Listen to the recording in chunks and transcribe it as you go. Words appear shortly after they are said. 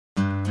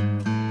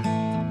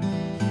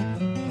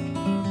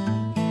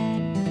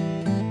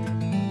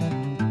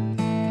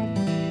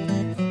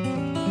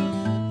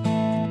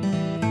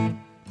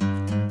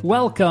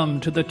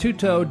Welcome to the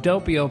Tutto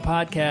Doppio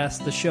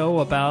podcast, the show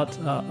about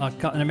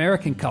an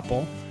American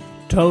couple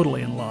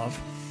totally in love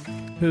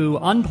who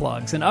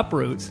unplugs and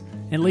uproots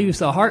and leaves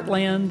the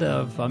heartland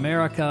of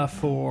America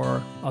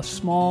for a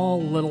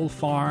small little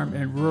farm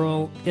in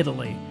rural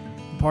Italy,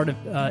 part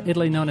of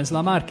Italy known as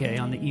La Marche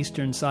on the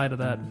eastern side of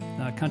that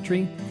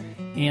country.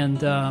 And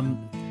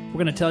we're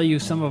going to tell you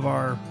some of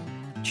our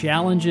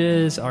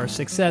challenges, our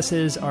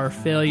successes, our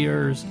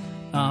failures,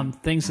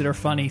 things that are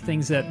funny,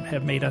 things that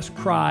have made us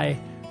cry,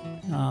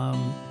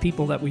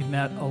 people that we've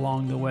met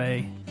along the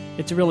way.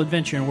 It's a real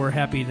adventure, and we're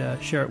happy to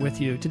share it with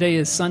you. Today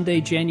is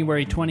Sunday,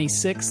 January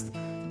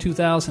 26th,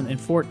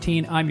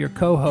 2014. I'm your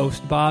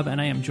co-host, Bob,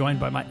 and I am joined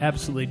by my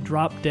absolutely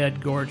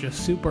drop-dead gorgeous,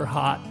 super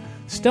hot,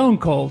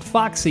 stone-cold,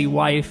 foxy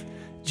wife,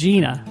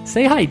 Gina.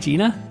 Say hi,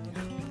 Gina.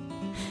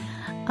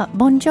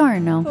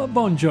 Buongiorno. Oh,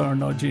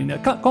 buongiorno, Gina.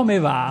 Come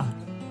va?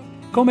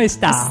 Come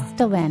sta?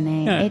 Sto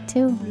bene. E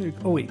tu?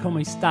 Oh, wait,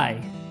 come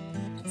stai?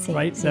 Sì,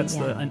 Right? sì, That's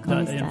yeah. the Come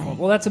info. stai?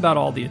 Well, that's about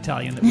all the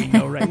Italian that we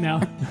know right now.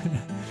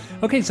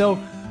 Okay, so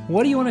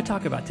what do you want to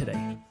talk about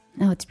today?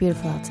 Oh, it's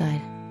beautiful outside.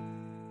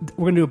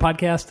 We're going to do a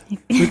podcast?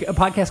 A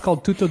podcast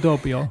called Tutto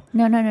Doppio.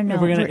 No.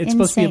 It's in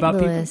supposed to be St. about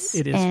Louis, people.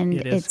 It is. and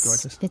It is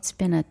gorgeous. It's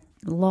been a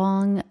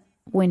long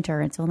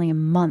winter. It's only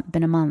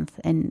been a month,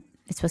 and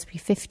it's supposed to be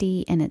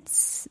 50, and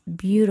it's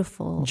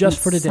beautiful. Just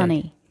and for today.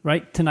 sunny.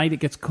 Right? Tonight it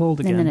gets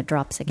cold again. And then it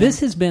drops again. This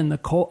has been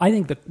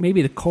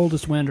maybe the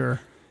coldest winter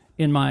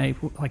in my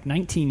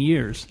 19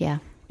 years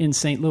in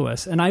St.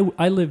 Louis. And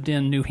I lived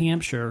in New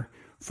Hampshire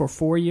for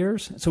 4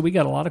 years, so we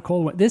got a lot of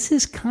cold. This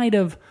is kind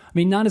of,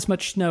 not as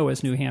much snow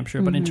as New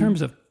Hampshire, but in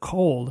terms of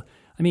cold,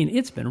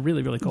 it's been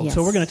really, really cold. Yes.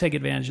 So we're going to take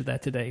advantage of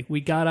that today. We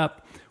got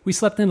up, we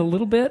slept in a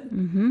little bit,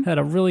 had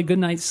a really good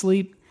night's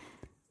sleep,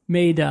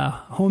 made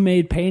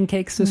homemade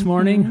pancakes this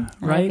morning,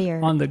 right,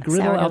 on the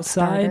griddle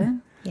outside. Starter.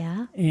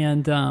 Yeah.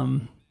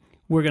 And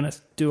we're going to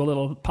do a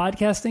little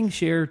podcasting,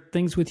 share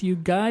things with you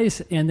guys,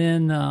 and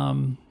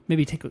then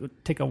maybe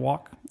take a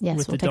walk Yes,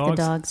 with we'll the take dogs.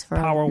 the dogs for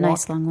Power a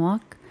nice long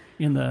walk.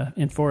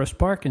 in Forest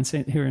Park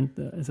here in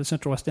the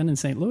Central West End in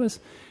St. Louis.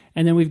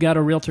 And then we've got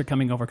a realtor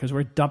coming over because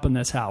we're dumping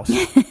this house,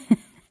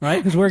 right?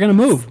 Because we're going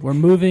to move. We're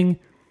moving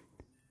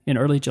in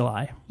early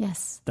July.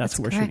 Yes, That's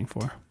what we're correct. shooting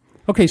for.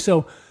 Okay,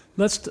 so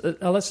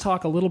let's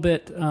talk a little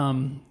bit.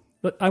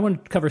 But I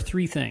want to cover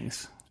three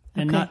things,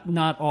 and Okay.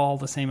 not all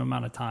the same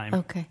amount of time.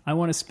 Okay. I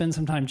want to spend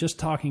some time just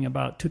talking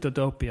about Tutto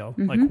Doppio.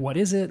 Mm-hmm. Like, what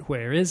is it?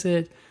 Where is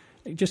it?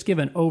 Just give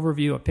an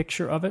overview, a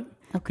picture of it,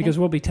 Okay. because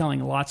we'll be telling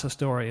lots of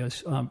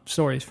stories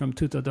from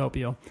Tutto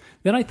Doppio.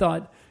 Then I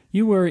thought,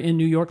 you were in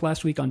New York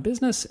last week on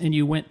business, and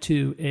you went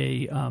to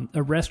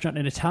a restaurant,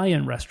 an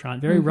Italian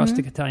restaurant, very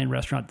rustic Italian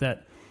restaurant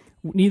that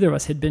neither of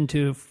us had been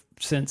to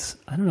since,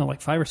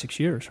 5 or 6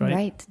 years,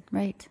 right?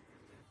 Right.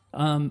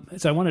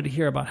 So I wanted to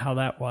hear about how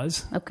that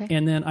was. Okay.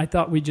 And then I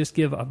thought we'd just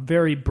give a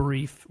very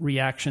brief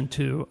reaction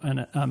to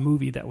a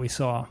movie that we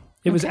saw.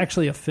 It was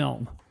actually a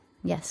film.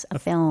 Yes, a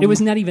film. It was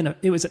not even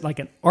it was like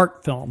an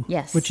art film.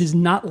 Yes. Which is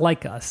not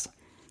like us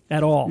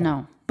at all.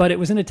 No. But it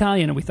was in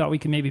Italian, and we thought we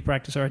could maybe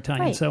practice our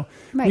Italian. Right. So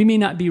Right. we may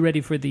not be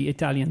ready for the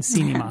Italian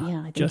cinema Yeah,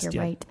 I think just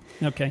you're yet.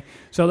 right. Okay.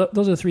 So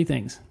those are the three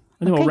things.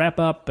 And then we'll Okay. wrap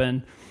up,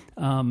 and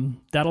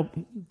that'll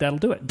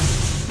do it.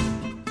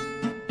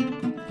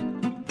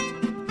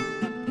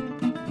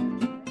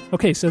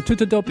 Okay, so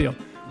Tutto Doppio.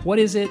 What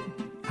is it?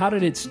 How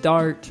did it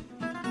start?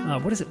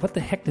 What is it? What the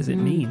heck does it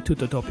mean,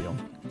 Tutto Doppio?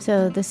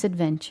 So this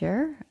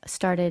adventure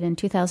started in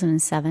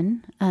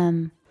 2007.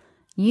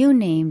 You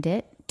named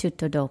it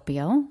Tutto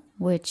Doppio,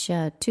 which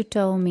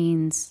tutto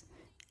means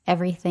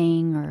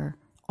everything or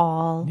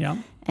all. Yeah.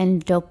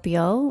 And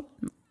doppio,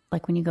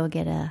 like when you go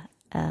get a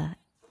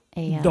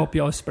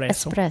Doppio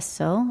espresso.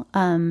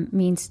 espresso,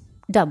 means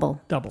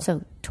double. Double.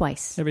 So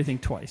twice. Everything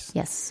twice.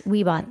 Yes,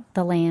 we bought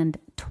the land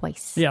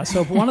twice. Yeah,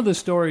 so one of the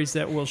stories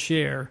that we'll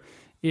share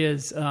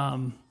is,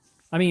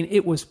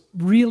 it was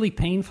really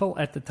painful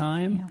at the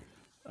time,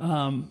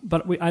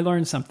 but I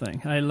learned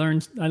something. I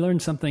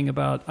learned something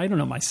about, I don't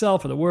know,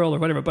 myself or the world or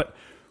whatever, but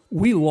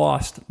we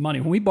lost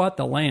money. When we bought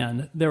the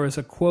land, there was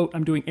a quote,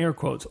 I'm doing air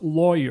quotes,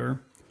 lawyer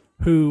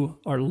who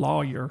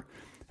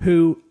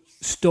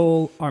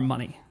stole our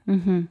money.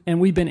 Mm-hmm. And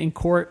we've been in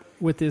court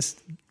with this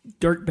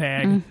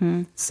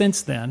dirtbag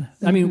since then.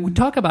 We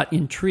talk about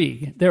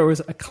intrigue. There was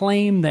a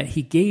claim that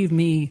he gave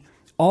me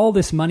all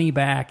this money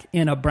back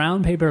in a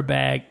brown paper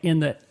bag in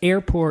the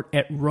airport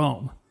at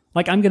Rome.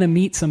 Like, I'm going to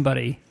meet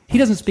somebody. He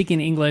doesn't speak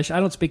any English. I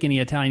don't speak any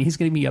Italian. He's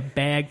giving me a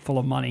bag full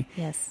of money.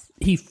 Yes.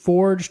 He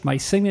forged my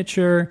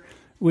signature.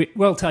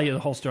 We'll tell you the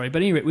whole story.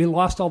 But anyway, we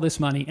lost all this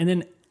money. And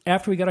then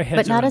after we got our heads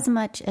But not around, as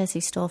much as he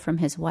stole from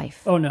his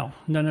wife. Oh, no.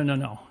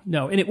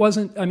 And it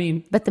wasn't,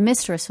 But the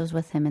mistress was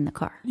with him in the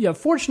car. yeah,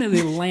 fortunately,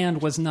 the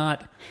land was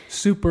not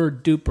super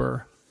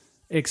duper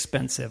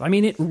expensive.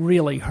 It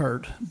really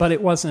hurt, but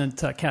it wasn't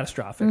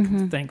catastrophic,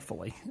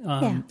 thankfully.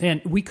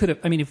 And we could have,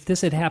 if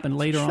this had happened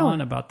later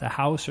on about the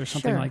house or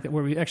something like that,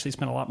 where we actually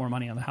spent a lot more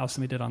money on the house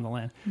than we did on the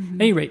land.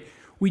 At any rate,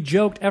 we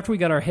joked after we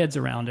got our heads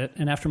around it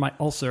and after my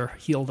ulcer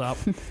healed up,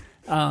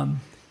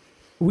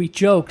 we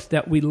joked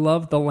that we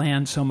loved the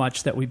land so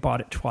much that we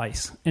bought it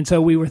twice. And so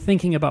we were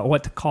thinking about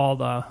what to call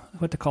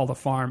the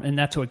farm, and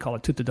that's what we call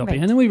it, Tutto Doppio. Right.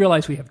 And then we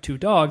realized we have 2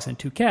 dogs and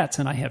 2 cats,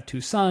 and I have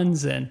 2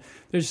 sons, and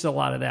there's just a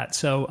lot of that.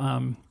 So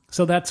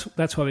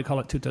that's why we call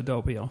it Tutto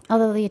Doppio.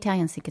 Although the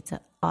Italians think it's an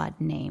odd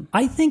name.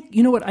 I think,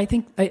 you know what, I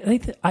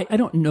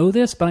don't know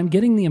this, but I'm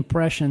getting the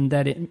impression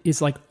that it is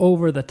like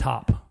over the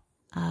top.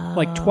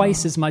 Like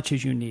twice as much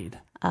as you need.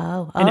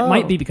 And it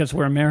might be because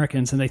we're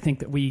Americans and they think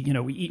that we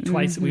eat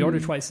twice, we order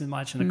twice as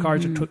much, and the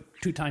cars are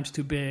 2 times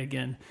too big,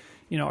 and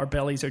our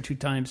bellies are 2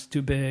 times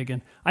too big.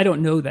 And I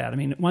don't know that. I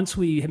mean, once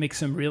we make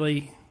some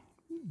really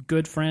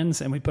good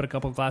friends and we put a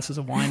couple of glasses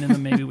of wine in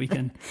them, maybe we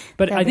can.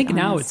 But I think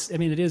now it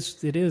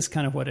is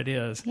kind of what it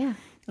is. Yeah.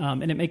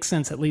 And it makes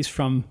sense, at least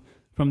from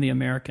the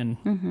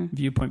American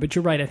viewpoint. But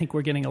you're right. I think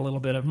we're getting a little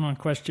bit of a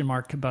question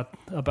mark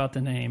about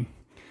the name.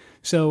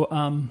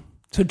 So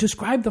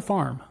describe the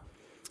farm.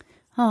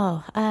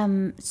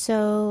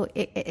 So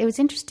it was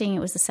interesting. It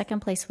was the second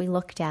place we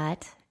looked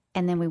at,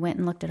 and then we went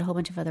and looked at a whole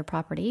bunch of other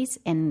properties,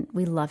 and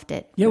we loved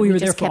it. Yeah, we were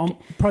there for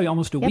probably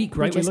almost a week,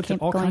 right? We looked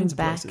at all kinds of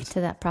places. Back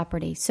to that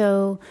property.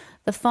 So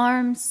the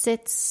farm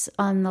sits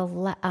on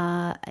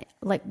the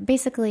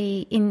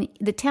basically in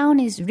the town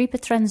is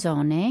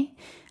Ripetranzone,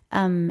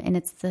 and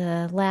it's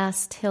the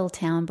last hill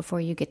town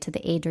before you get to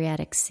the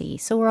Adriatic Sea.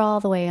 So we're all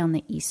the way on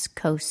the east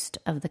coast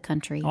of the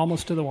country,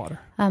 almost to the water.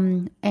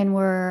 And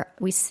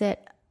we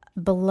sit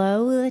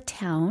below the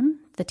town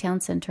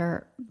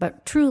center,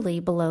 but truly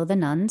below the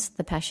nuns.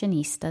 The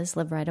Passionistas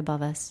live right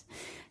above us.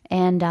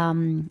 And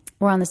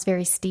we're on this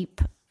very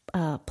steep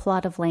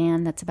plot of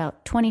land that's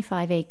about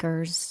 25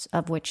 acres,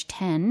 of which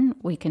 10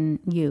 we can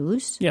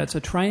use. Yeah, it's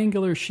a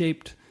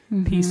triangular-shaped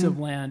piece of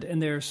land,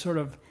 and there's sort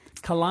of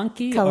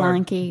calanchi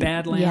or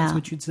badlands,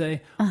 which you'd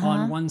say,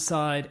 on one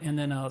side, and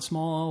then a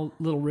small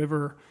little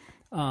river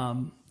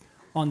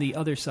on the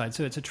other side.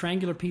 So it's a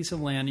triangular piece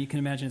of land. You can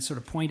imagine it's sort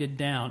of pointed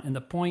down, and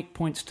the point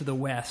points to the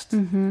west,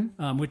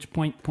 which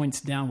points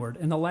downward.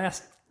 And the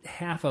last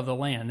half of the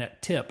land,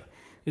 that tip,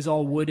 is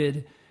all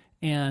wooded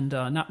and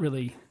not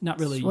really where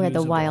usable.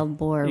 the wild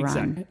boar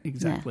run.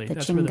 Exactly. The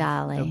That's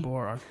cingale. where the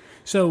boar are.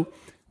 So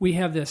we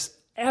have this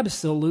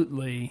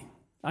absolutely,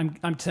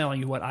 I'm telling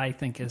you what I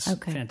think is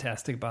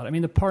fantastic about it. I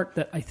mean, the part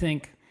that I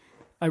think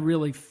I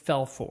really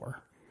fell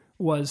for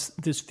was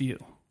this view.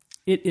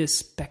 It is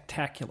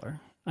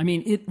spectacular. I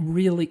mean, it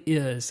really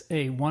is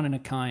a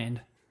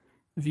one-in-a-kind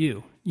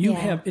view.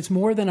 It's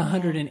more than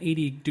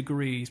 180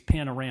 degrees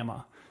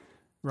panorama,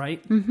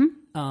 right?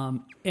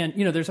 And,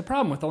 there's a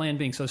problem with the land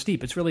being so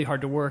steep. It's really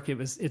hard to work.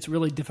 It's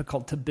really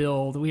difficult to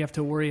build. We had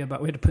to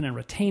put in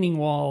retaining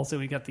walls,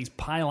 and we got these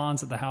pylons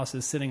that the house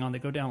is sitting on that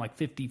go down like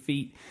 50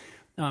 feet.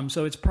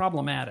 So it's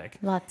problematic.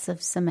 Lots of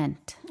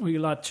cement. We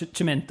got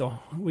cemento.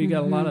 We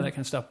got a lot of that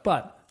kind of stuff.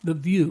 But the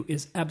view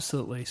is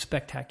absolutely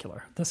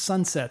spectacular. The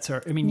sunsets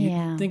are,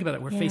 you think about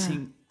it. We're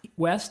facing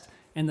west,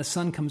 and the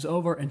sun comes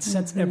over and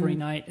sets every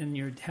night, and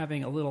you're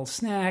having a little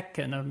snack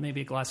and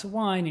maybe a glass of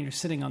wine, and you're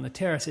sitting on the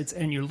terrace,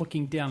 and you're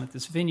looking down at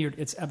this vineyard.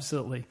 It's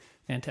absolutely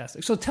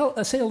fantastic. So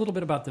say a little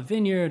bit about the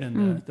vineyard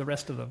and the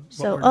rest of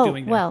what we're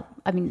doing there. Well,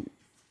 I mean,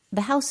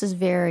 the house is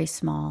very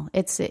small.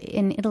 It's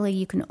in Italy.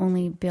 You can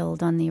only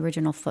build on the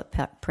original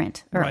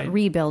footprint, or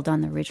rebuild on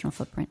the original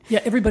footprint.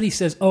 Yeah, everybody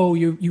says, "Oh,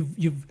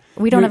 you've."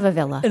 We don't have a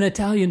villa. An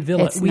Italian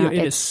villa. It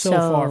is so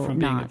far from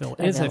being a villa.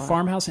 It's a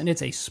farmhouse, and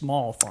it's a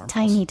small farmhouse.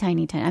 Tiny.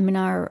 I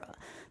mean,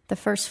 the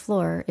first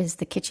floor is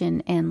the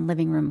kitchen and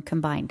living room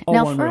combined. All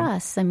now, one for room.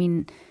 us, I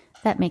mean,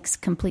 that makes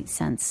complete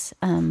sense.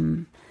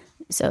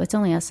 So it's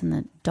only us and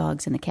the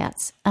dogs and the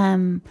cats.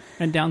 And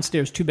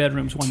downstairs, 2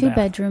 bedrooms, 1 bath. 2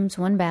 bedrooms,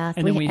 1 bath.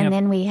 And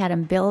then we had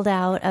them build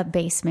out a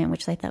basement,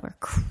 which I thought were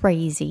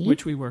crazy.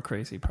 Which we were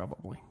crazy,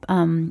 probably.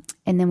 And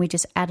then we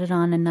just added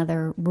on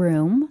another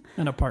room.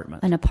 An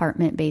apartment. An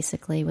apartment,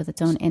 basically, with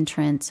its own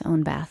entrance,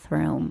 own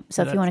bathroom.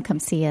 So if you want to come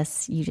see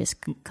us, you just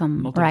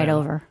come right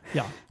over.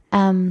 Yeah.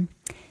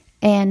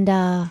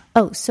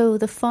 So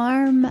the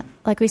farm,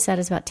 like we said,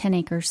 is about 10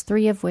 acres,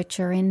 3 of which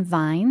are in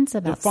vines.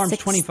 The farm's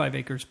 25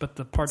 acres, but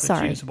the part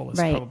that's usable is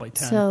probably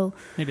 10, so,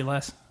 maybe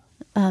less.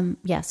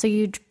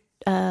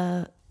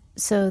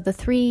 So the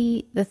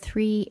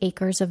 3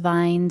 acres of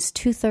vines,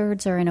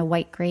 2/3 are in a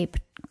white grape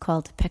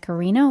called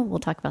Pecorino. We'll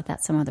talk about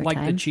that some other time.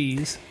 Like the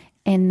cheese.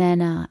 And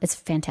then it's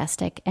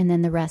fantastic. And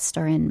then the rest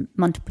are in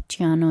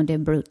Montepulciano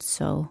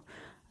d'Abruzzo,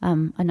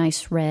 a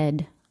nice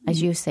red, as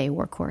you say,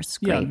 workhorse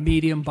grape. Yeah,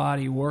 medium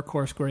body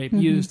workhorse grape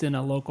used in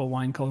a local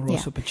wine called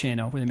Rosso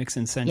Paceno, where they mix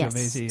in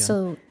Sangiovese. Yes.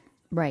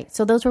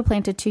 So those were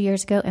planted 2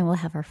 years ago, and we'll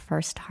have our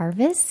first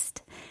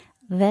harvest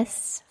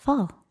this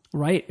fall.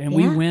 Right, and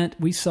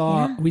we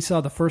saw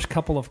the first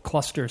couple of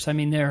clusters. I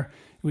mean,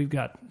 we've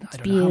got, I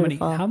don't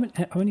know how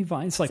many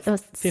vines, like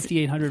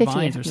 5,800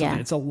 vines or something.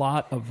 Yeah. It's a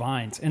lot of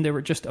vines, and there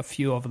were just a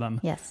few of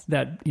them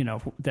that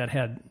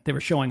they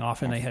were showing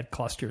off, and they had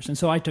clusters. And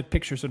so I took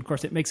pictures, and of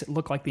course it makes it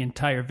look like the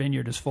entire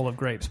vineyard is full of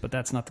grapes, but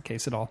that's not the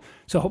case at all.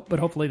 So, but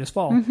hopefully this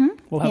fall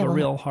we'll have a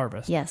real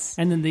harvest. Yes,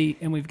 and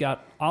then we've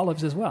got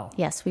olives as well.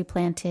 Yes, we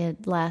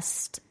planted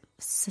last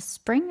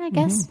spring, I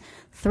guess,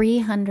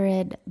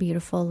 300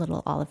 beautiful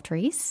little olive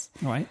trees.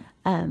 Right.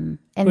 And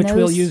which those,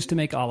 we'll use to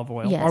make olive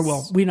oil. Yes. Or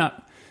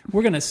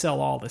we're going to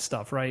sell all this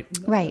stuff, right?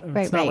 Right.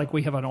 It's not like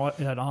we have an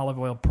olive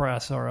oil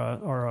press or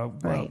a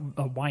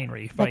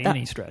winery by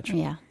any stretch.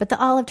 Yeah, but the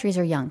olive trees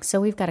are young,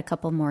 so we've got a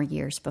couple more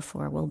years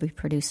before we'll be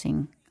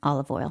producing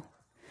olive oil.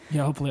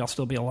 Yeah, hopefully I'll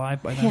still be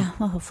alive by then. Yeah,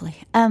 well, hopefully.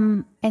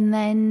 And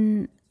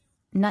then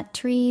nut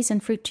trees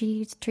and fruit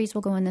trees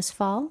will go in this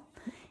fall.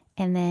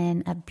 And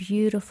then a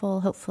beautiful,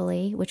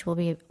 hopefully,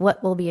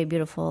 what will be a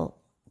beautiful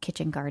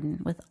kitchen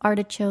garden with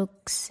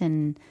artichokes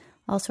and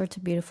all sorts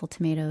of beautiful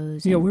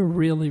tomatoes. Yeah, we're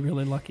really,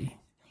 really lucky.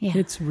 Yeah.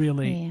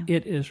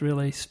 It is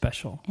really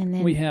special. And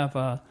then we have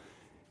the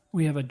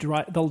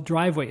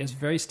driveway is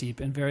very steep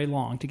and very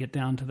long to get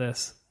down to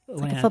this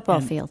land. like a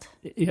football field.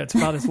 Yeah, it's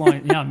about as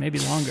long, yeah, maybe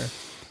longer.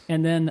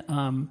 And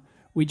then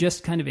we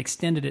just kind of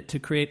extended it to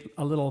create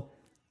a little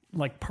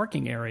like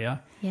parking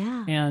area.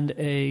 Yeah. And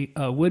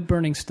a wood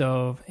burning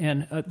stove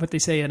and what they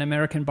say an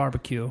American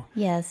barbecue.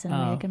 Yes, an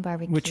American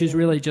barbecue, which is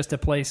really just a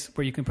place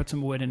where you can put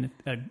some wood and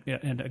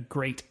a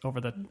grate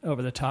over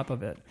the top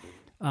of it.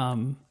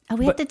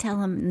 We have to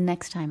tell him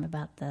next time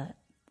about the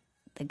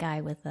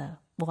guy with the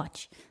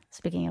watch.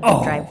 Speaking of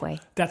the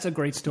driveway, that's a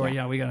great story.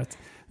 Yeah,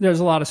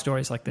 there's a lot of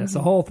stories like this. Mm-hmm.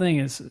 The whole thing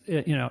is,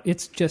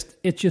 it's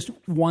just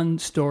one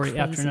story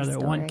after another,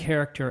 one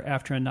character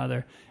after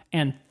another,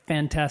 and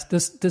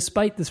fantastic.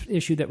 Despite this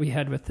issue that we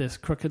had with this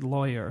crooked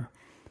lawyer,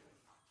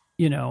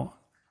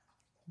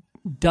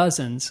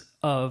 dozens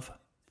of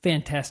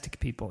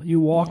fantastic people. You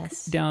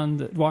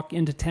walk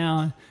into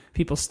town,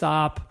 people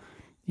stop.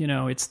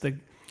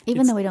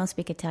 Even though we don't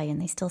speak Italian,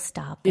 they still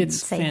stop and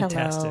say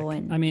fantastic. Hello.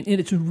 And I mean,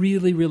 it's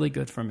really, really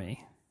good for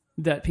me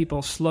that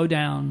people slow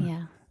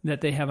down, that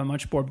they have a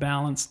much more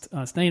balanced,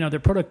 their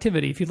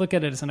productivity. If you look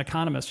at it as an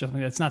economist,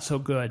 it's not so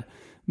good.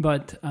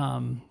 But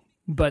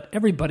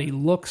everybody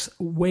looks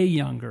way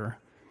younger.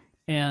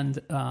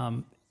 And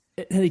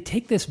they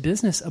take this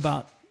business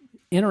about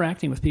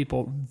interacting with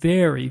people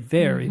very,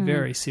 very,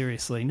 very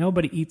seriously.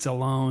 Nobody eats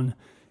alone.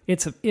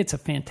 It's a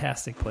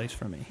fantastic place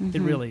for me. Mm-hmm.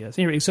 It really is.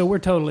 Anyway, so we're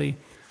totally,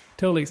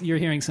 you're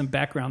hearing some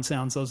background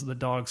sounds. Those are the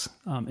dogs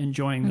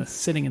enjoying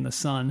sitting in the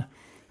sun,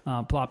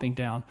 plopping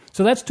down.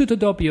 So that's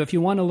Tutodoppio. If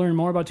you want to learn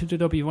more about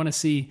Tutodoppio, you want to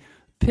see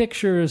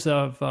pictures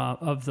of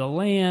the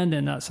land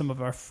and some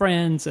of our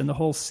friends and the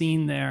whole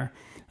scene there,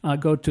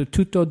 go to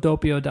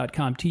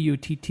tutodoppio.com,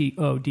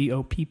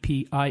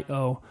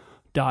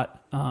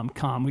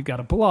 tutodoppio.com. We've got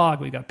a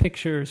blog, we've got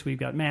pictures, we've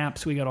got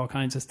maps, we've got all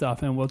kinds of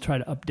stuff, and we'll try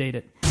to update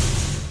it.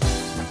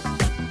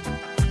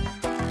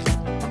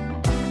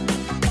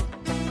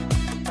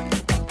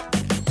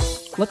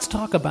 Let's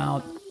talk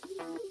about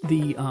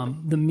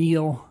the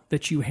meal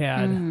that you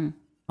had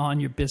on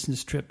your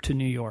business trip to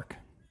New York.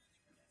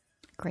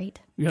 Great.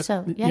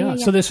 So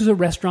this is a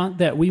restaurant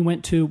that we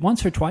went to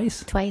once or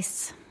twice?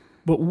 Twice.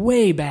 But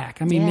way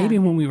back. I mean, maybe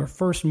when we were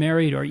first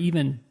married or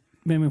even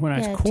maybe when I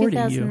was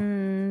courting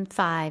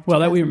 2005, you. Well,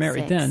 that we were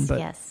married then. But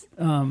yes.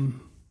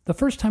 The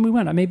first time we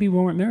went, maybe we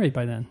weren't married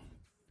by then.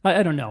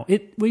 I don't know.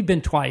 We've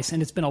been twice,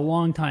 and it's been a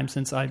long time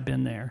since I've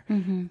been there.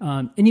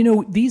 Mm-hmm.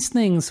 And these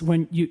things,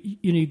 when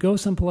you go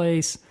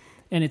someplace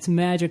and it's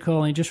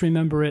magical, and you just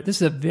remember it. This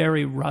is a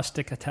very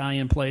rustic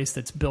Italian place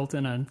that's built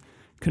in a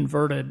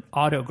converted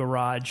auto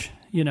garage,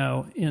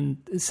 in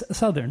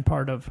southern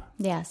part of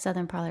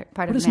southern part of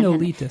What does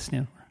Manhattan. Nolita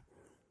stand for?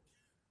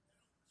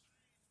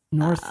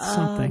 North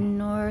something.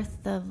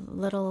 North of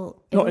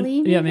Little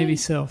Italy. Maybe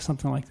so,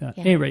 something like that.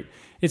 Yeah. At any rate,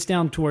 it's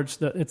down towards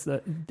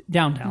the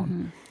downtown.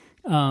 Mm-hmm.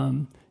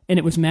 And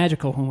it was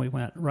magical when we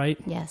went, right?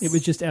 Yes. It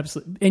was just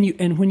absolutely.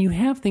 And when you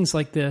have things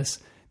like this,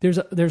 there's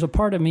a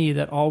part of me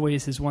that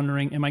always is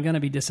wondering, am I going to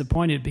be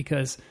disappointed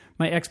because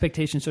my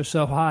expectations are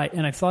so high?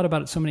 And I've thought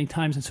about it so many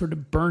times and sort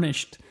of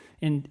burnished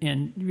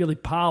and really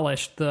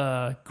polished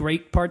the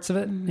great parts of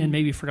it, and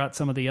maybe forgot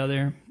some of the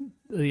other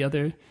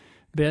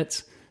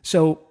bits.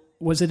 So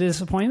was it a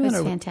disappointment? It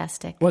was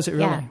fantastic. Was it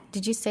really? Yeah.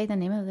 Did you say the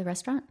name of the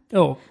restaurant?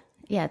 Oh.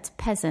 Yeah, it's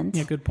Peasant.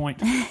 Yeah, good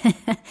point.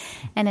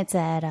 And it's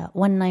at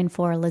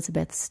 194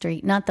 Elizabeth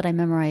Street. Not that I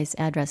memorize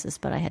addresses,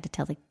 but I had to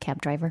tell the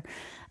cab driver.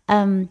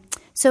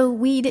 So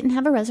we didn't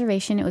have a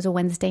reservation. It was a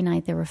Wednesday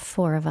night. There were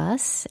 4 of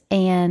us,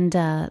 and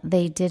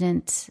they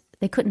couldn't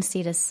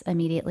seat us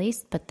immediately,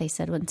 but they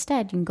said, well,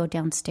 instead, you can go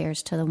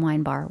downstairs to the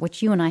wine bar,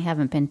 which you and I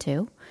haven't been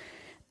to.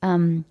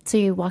 So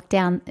you walk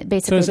down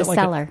basically the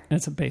cellar.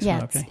 It's a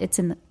basement. Yeah, okay. It's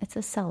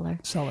a cellar.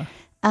 Cellar.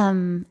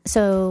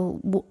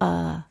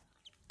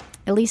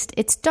 At least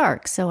it's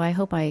dark, so I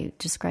hope I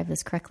described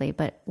this correctly.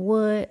 But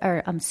wood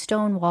or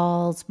stone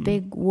walls,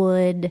 big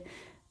wood.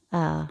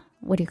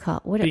 What do you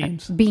call it?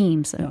 Beams.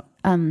 Beams. Yeah.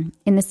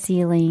 In the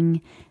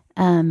ceiling.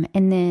 And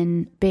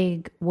then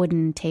big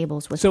wooden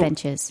tables with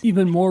benches.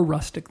 Even more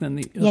rustic than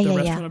the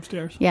restaurant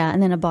upstairs. Yeah,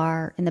 and then a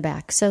bar in the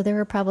back. So there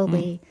were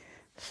probably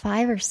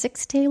 5 or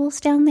 6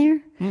 tables down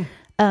there.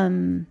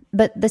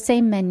 But the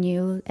same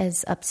menu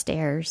as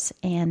upstairs.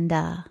 And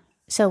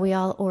so we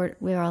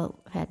all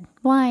had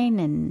wine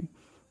and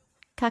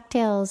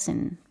cocktails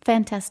and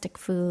fantastic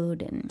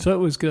food, and So it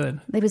was good.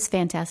 it was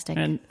fantastic.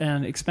 And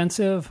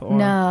expensive? Or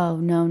No,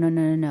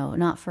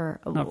 not for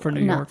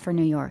New York. Not for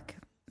New York.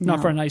 Not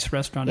No. for a nice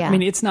restaurant. Yeah. I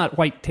mean, it's not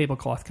white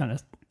tablecloth kind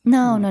of.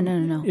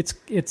 No.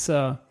 It's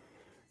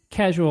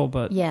casual,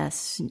 but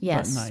Yes,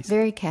 nice.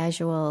 very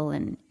casual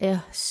and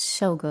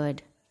so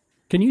good.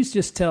 Can you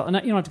just tell? And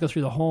you don't have to go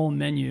through the whole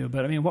menu,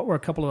 but I mean, what were a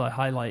couple of the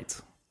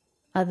highlights?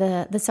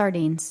 The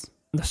sardines.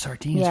 The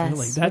sardines, Yes,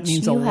 really. That which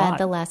means a you lot. had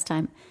the last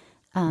time.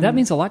 That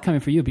means a lot coming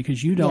for you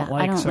because you don't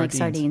I don't sardines. like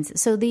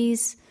sardines. So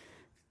these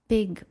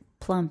big,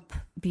 plump,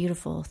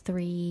 beautiful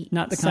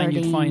Not the kind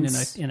you'd find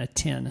in a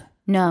tin.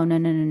 No.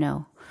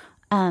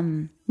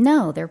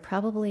 No, they're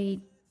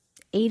probably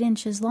 8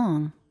 inches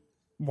long.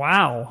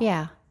 Wow.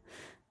 Yeah.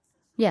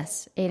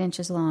 Yes, 8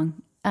 inches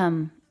long.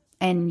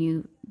 And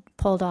you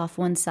pulled off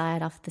one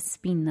side off the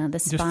spina, the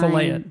spine. Just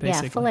fillet it,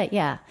 basically. Yeah, fillet,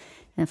 yeah.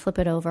 And flip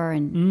it over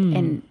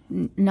and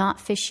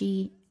not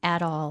fishy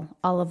at all.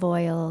 Olive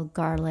oil,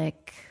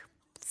 garlic,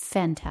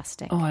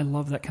 fantastic. Oh, I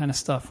love that kind of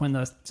stuff when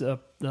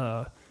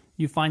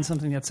you find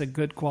something that's a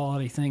good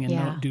quality thing and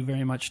don't do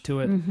very much to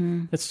it.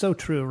 Mm-hmm. It's so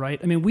true, right?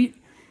 I mean,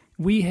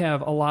 we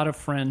have a lot of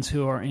friends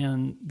who are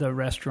in the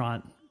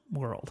restaurant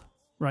world,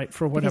 right?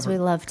 For whatever. Because we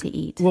love to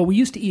eat. Well, we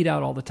used to eat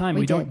out all the time.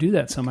 We don't do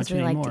that so much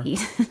anymore. Like to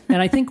eat.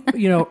 And I think,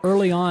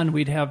 early on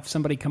we'd have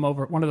somebody come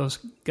over, one of those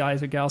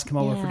guys or gals come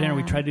over for dinner.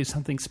 We'd try to do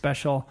something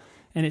special,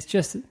 and it's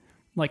just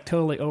like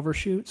totally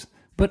overshoots.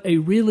 But a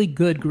really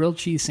good grilled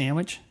cheese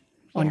sandwich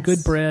on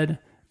good bread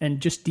and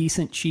just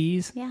decent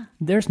cheese. Yeah.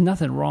 There's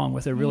nothing wrong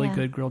with a really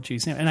good grilled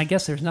cheese sandwich. And I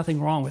guess there's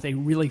nothing wrong with a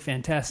really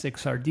fantastic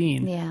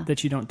sardine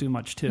that you don't do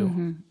much to.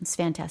 Mm-hmm. It's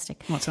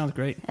fantastic. Well, it sounds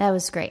great. That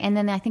was great. And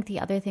then I think the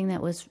other thing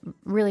that was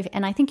really,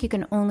 and I think you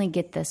can only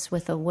get this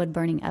with a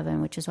wood-burning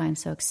oven, which is why I'm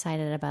so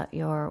excited about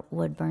your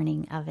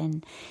wood-burning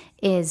oven,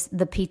 is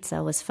the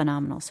pizza was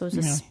phenomenal. So it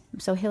was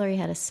so Hillary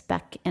had a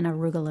speck and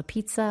arugula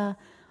pizza.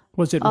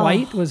 Was it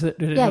white? Was it?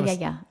 Did it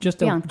have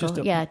Just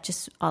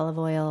olive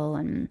oil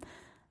and.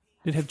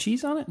 Did it have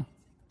cheese on it?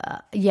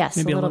 Yes,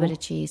 maybe a little bit of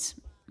cheese.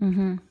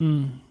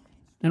 Mm-hmm.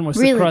 And was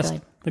really the crust?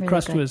 Good. The really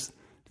crust good. was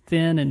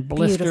thin and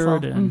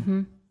blistered. Beautiful.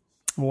 And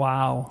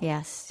wow,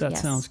 yes, that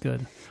sounds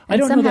good. And I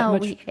don't somehow know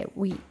that much.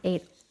 we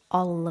ate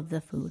all of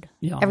the food.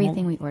 Yeah,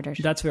 everything we ordered.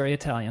 That's very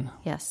Italian.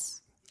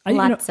 Yes,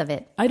 lots of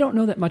it. I don't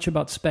know that much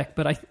about speck,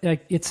 but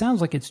it sounds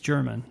like it's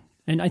German.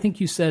 And I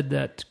think you said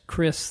that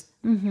Chris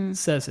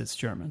says it's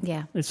German.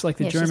 Yeah, it's like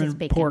the German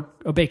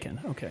pork. Oh, bacon.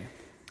 Okay.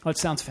 Oh, it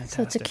sounds fantastic.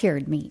 So it's a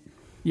cured meat.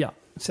 Yeah,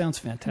 it sounds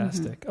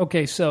fantastic.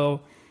 Okay,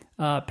 so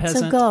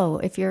peasant. So go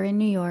if you're in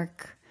New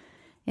York.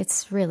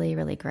 It's really,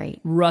 really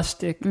great.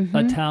 Rustic,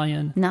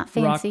 Italian. Not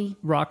fancy.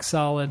 Rock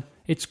solid.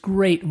 It's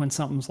great when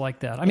something's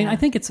like that. I mean, I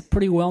think it's a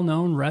pretty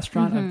well-known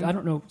restaurant. I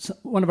don't know.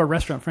 One of our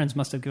restaurant friends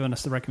must have given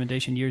us the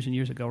recommendation years and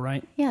years ago,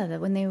 right? Yeah,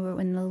 that when the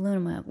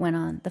Luma went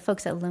on, the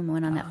folks at Luma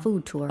went on that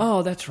food tour.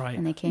 Oh, that's right.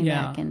 And they came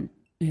back and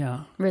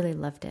really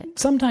loved it.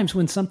 Sometimes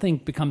when something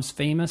becomes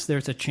famous,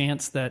 there's a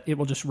chance that it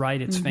will just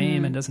ride its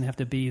fame and doesn't have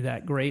to be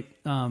that great.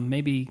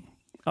 Maybe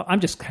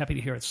I'm just happy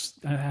to hear it's.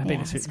 I'm happy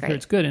to hear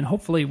it's good, and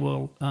hopefully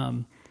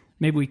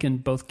maybe we can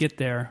both get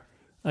there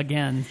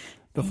again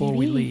before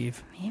we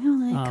leave. Maybe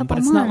only a couple but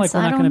it's months. not like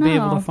we're not going to be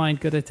able to find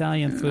good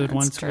Italian food That's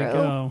once true. we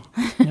go.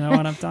 You know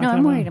what I'm talking about?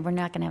 I'm worried we're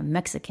not going to have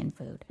Mexican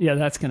food. Yeah,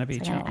 that's going to be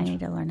a I challenge.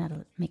 need to learn how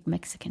to make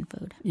Mexican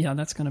food. Yeah,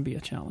 that's going to be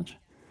a challenge.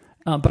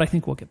 But I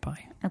think we'll get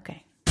by.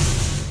 Okay.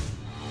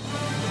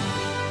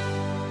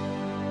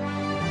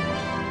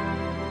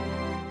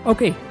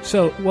 Okay,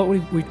 so what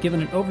we've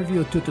given an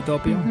overview of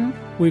Tuttodoppio.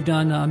 We've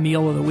done a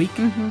meal of the week,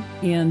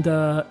 and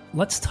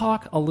let's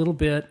talk a little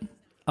bit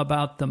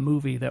about the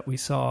movie that we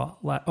saw.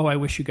 I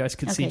wish you guys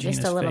could see Gina's face.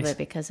 Just a little bit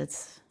because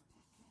it's.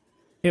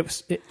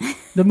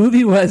 The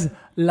movie was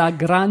La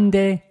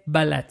Grande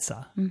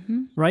Bellezza,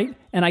 right?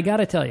 And I got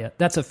to tell you,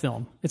 that's a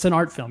film. It's an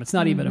art film. It's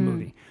not even a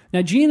movie.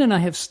 Now, Gina and I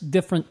have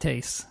different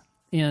tastes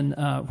in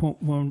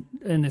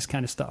this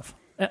kind of stuff.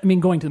 I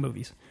mean, going to the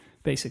movies.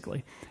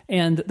 Basically.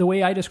 And the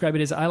way I describe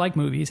it is I like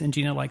movies and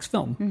Gina likes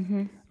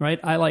film, right?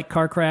 I like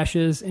car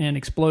crashes and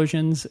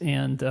explosions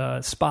and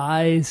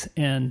spies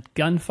and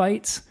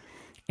gunfights.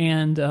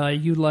 And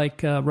you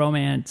like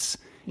romance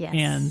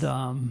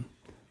and,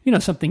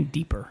 something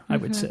deeper, I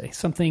would say,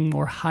 something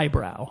more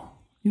highbrow.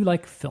 You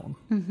like film.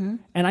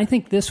 And I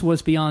think this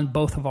was beyond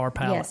both of our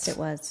palates. Yes, it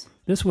was.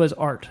 This was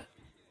art.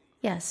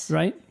 Yes.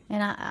 Right?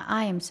 And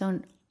I am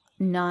so...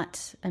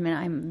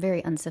 I'm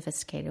very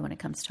unsophisticated when it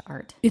comes to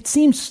art. It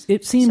seemed, so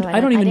I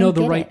don't even know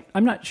the right,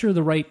 I'm not sure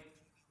the right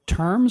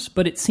terms,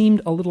 but it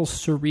seemed a little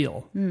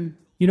surreal. In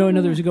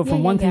other words, you go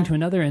from one thing to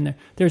another, and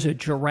there's a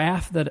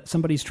giraffe that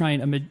somebody's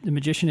trying, a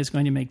magician is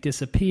going to make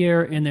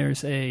disappear, and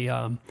there's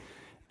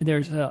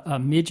a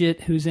midget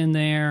who's in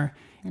there.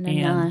 And a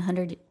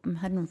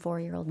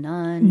 104-year-old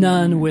nun.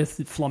 Nun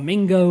with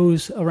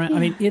flamingos around. Yeah. I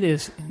mean, it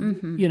is,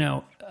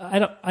 I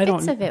don't.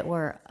 Bits of it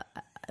were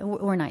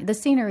nice. The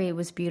scenery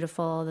was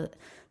beautiful.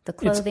 The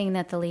clothing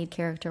that the lead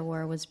character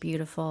wore was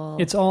beautiful.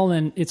 It's all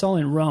in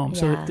Rome. Yeah,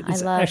 so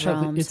it's I love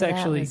actually, Rome. It's so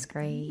actually that was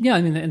great. Yeah,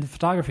 I mean, and the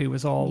photography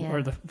was all, Yeah.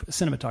 or the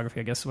cinematography,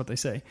 I guess is what they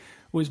say,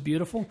 was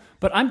beautiful.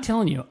 But I'm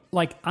telling you,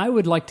 like, I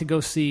would like to go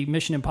see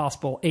Mission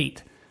Impossible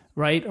 8,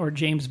 right, or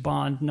James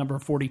Bond number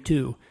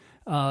 42.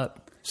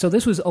 So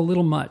this was a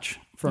little much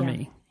for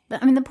me.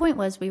 But I mean, the point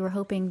was, we were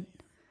hoping,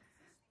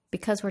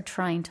 because we're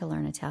trying to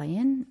learn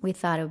Italian, we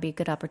thought it would be a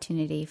good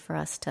opportunity for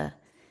us to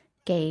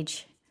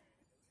gauge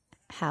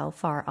how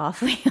far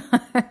off we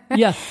are.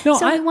 Yeah, no,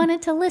 so we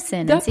wanted to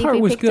listen and see if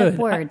we picked up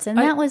words, and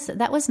that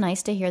was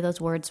nice to hear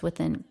those words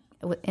in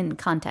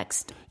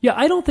context. Yeah,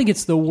 I don't think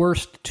it's the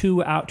worst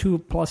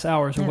 2+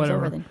 hours or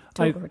whatever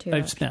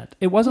I've spent.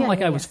 It wasn't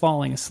I was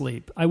falling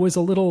asleep. I was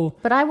a little,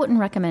 but I wouldn't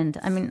recommend.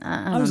 I mean,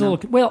 I was a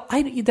little. Well,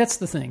 that's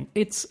the thing.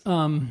 It's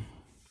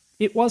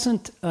it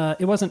wasn't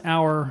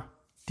our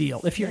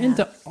deal. If you're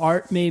into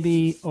art,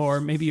 maybe,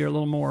 or maybe you're a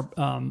little more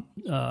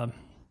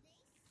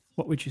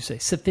what would you say,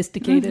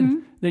 sophisticated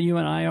than you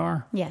and I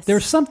are? Yes.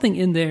 There's something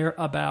in there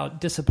about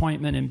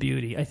disappointment and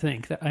beauty, I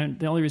think.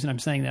 The only reason I'm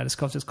saying that is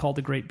because it's called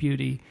The Great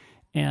Beauty.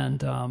 And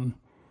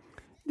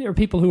there are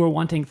people who are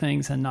wanting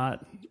things and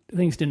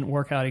things didn't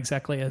work out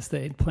exactly as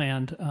they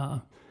planned.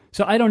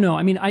 So I don't know.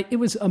 I mean, it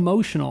was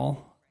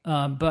emotional,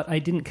 but I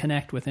didn't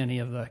connect with any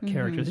of the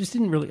characters. I just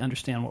didn't really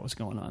understand what was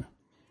going on.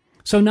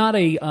 So not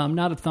a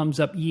thumbs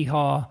up,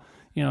 yeehaw,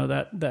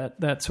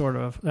 that sort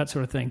of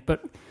thing.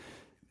 But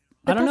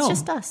I don't know. That's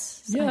just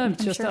us. So yeah, I'm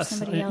it's just sure us.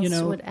 Somebody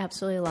else would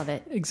absolutely love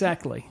it.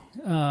 Exactly.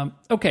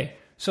 Okay,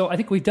 so I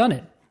think we've done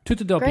it.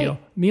 Tutto Doppio, Great.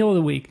 Meal of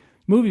the Week,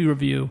 movie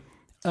review.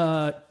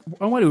 I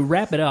want to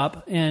wrap it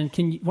up, and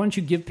why don't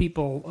you give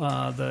people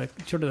the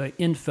sort of the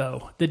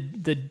info, the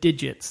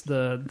digits,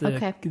 the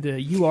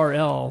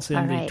URLs,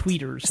 and the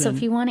tweeters. So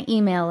if you want to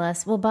email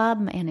us, well, Bob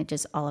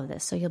manages all of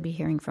this, so you'll be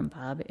hearing from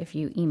Bob if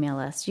you email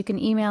us. You can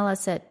email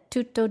us at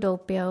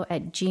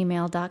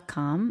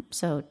tuttodoppio@gmail.com.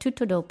 So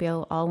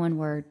tuttodoppio, all one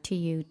word,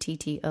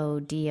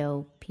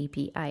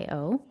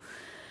 TUTTODOPPIO.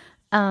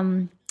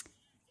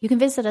 You can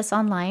visit us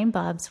online.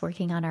 Bob's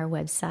working on our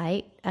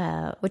website,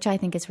 which I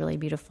think is really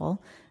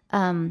beautiful.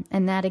 And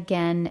that,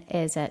 again,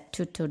 is at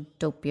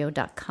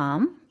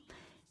tuttodoppio.com.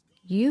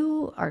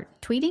 You are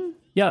tweeting?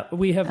 Yeah,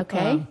 we have.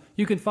 Okay.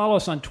 You can follow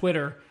us on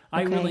Twitter.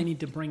 I really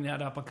need to bring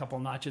that up a couple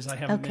notches. I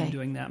haven't been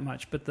doing that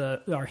much. But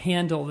our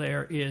handle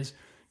there is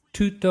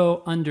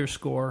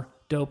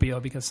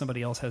tutto_doppio, because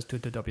somebody else has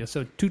Tutto Doppio.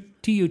 So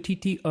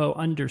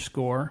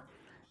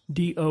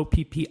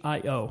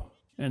TUTTO_DOPPIO.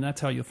 And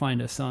that's how you'll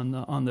find us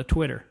on the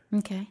Twitter.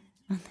 Okay,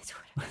 on the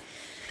Twitter.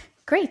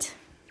 Great.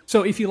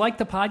 So if you like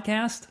the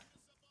podcast,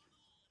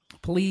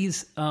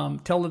 please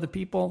tell other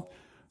people.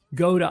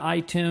 Go to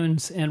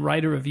iTunes and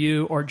write a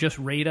review, or just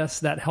rate us.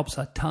 That helps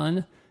a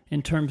ton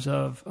in terms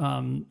of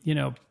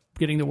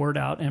getting the word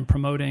out and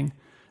promoting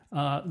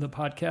the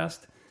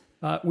podcast.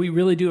 We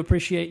really do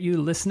appreciate you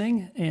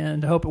listening,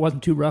 and I hope it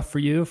wasn't too rough for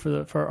you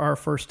for our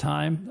first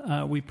time.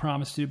 We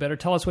promise to do better.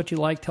 Tell us what you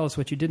liked. Tell us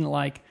what you didn't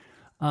like.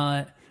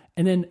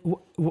 And then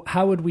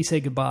how would we say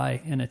goodbye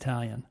in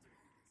Italian?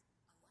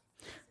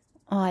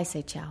 Oh, I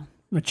say ciao.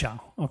 Ciao.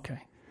 Okay.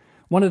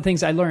 One of the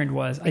things I learned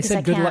was I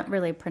said good luck. I can't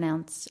really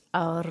pronounce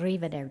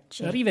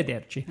arrivederci.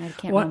 Arrivederci. I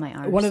can't roll my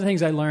R's. One of the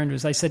things I learned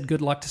was I said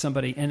good luck to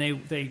somebody, and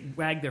they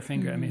wagged their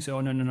finger at me. So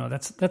no.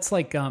 That's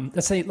like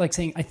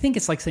saying, I think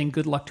it's like saying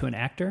good luck to an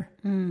actor.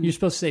 You're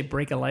supposed to say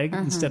break a leg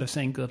instead of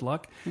saying good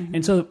luck.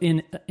 And so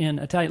in Italian,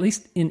 at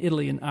least in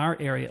Italy, in our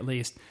area at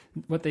least,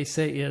 what they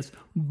say is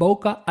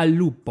bocca al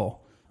lupo,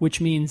 which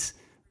means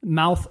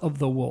mouth of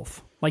the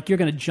wolf. Like you're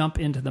going to jump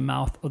into the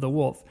mouth of the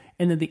wolf.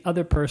 And then the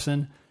other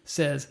person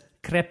says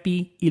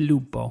crepi il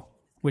lupo,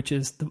 which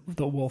is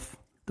the wolf.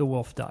 The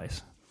wolf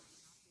dies.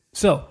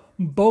 So,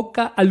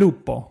 bocca al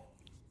lupo.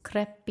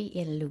 Crepi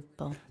il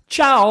lupo.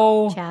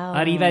 Ciao. Ciao.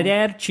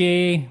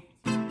 Arrivederci.